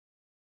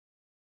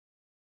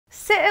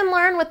Sit and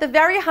learn with the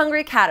Very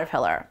Hungry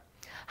Caterpillar.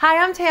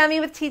 Hi, I'm Tammy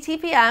with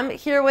TTPM,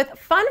 here with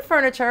fun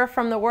furniture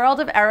from the world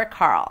of Eric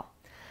Carle.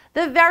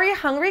 The Very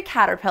Hungry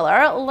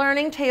Caterpillar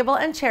learning table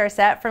and chair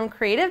set from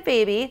Creative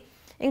Baby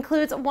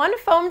includes one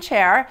foam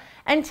chair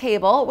and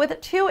table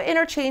with 2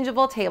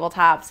 interchangeable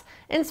tabletops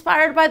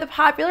inspired by the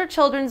popular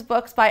children's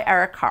books by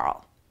Eric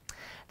Carle.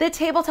 The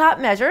tabletop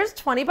measures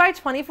 20 by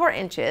 24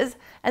 inches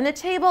and the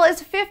table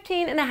is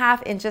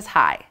 15.5 inches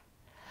high.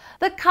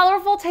 The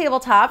colorful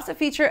tabletops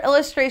feature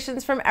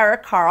illustrations from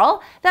Eric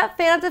Carle that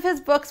fans of his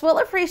books will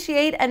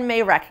appreciate and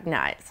may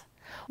recognize.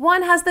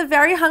 One has the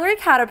Very Hungry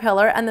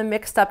Caterpillar and the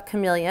Mixed Up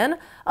Chameleon,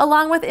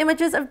 along with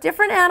images of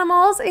different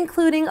animals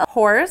including a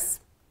horse,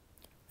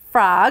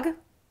 frog,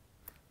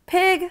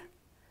 pig,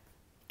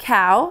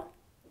 cow,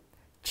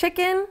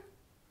 chicken,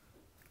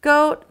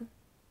 goat,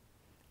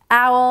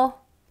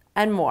 owl,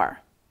 and more.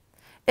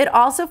 It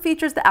also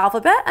features the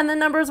alphabet and the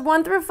numbers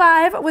 1 through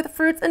 5 with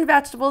fruits and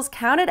vegetables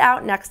counted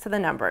out next to the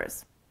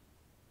numbers.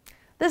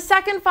 The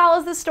second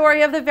follows the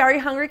story of the Very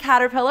Hungry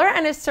Caterpillar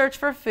and his search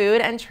for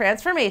food and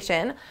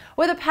transformation,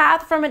 with a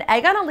path from an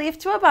egg on a leaf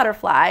to a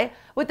butterfly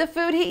with the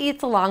food he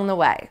eats along the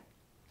way.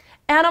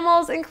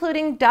 Animals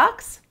including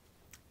ducks,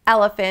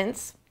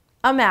 elephants,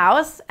 a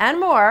mouse, and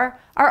more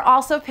are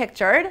also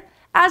pictured,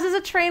 as is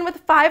a train with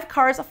 5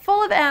 cars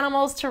full of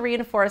animals to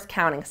reinforce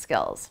counting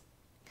skills.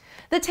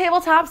 The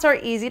tabletops are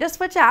easy to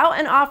switch out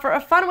and offer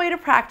a fun way to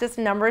practice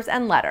numbers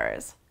and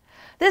letters.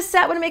 This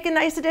set would make a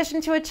nice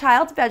addition to a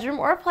child's bedroom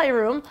or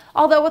playroom,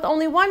 although with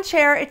only one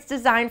chair, it's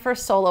designed for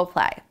solo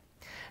play.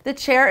 The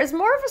chair is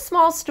more of a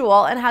small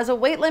stool and has a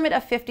weight limit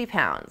of 50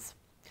 pounds.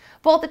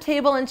 Both the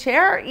table and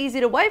chair are easy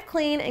to wipe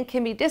clean and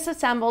can be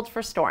disassembled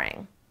for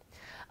storing.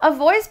 A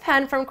voice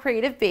pen from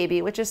Creative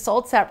Baby, which is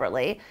sold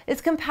separately,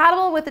 is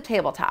compatible with the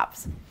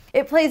tabletops.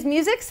 It plays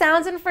music,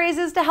 sounds, and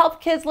phrases to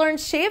help kids learn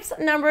shapes,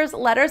 numbers,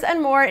 letters,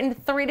 and more in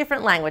 3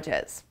 different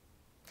languages.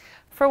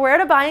 For where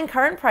to buy and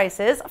current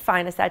prices,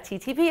 find us at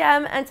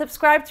TTPM and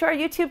subscribe to our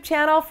YouTube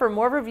channel for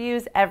more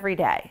reviews every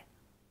day.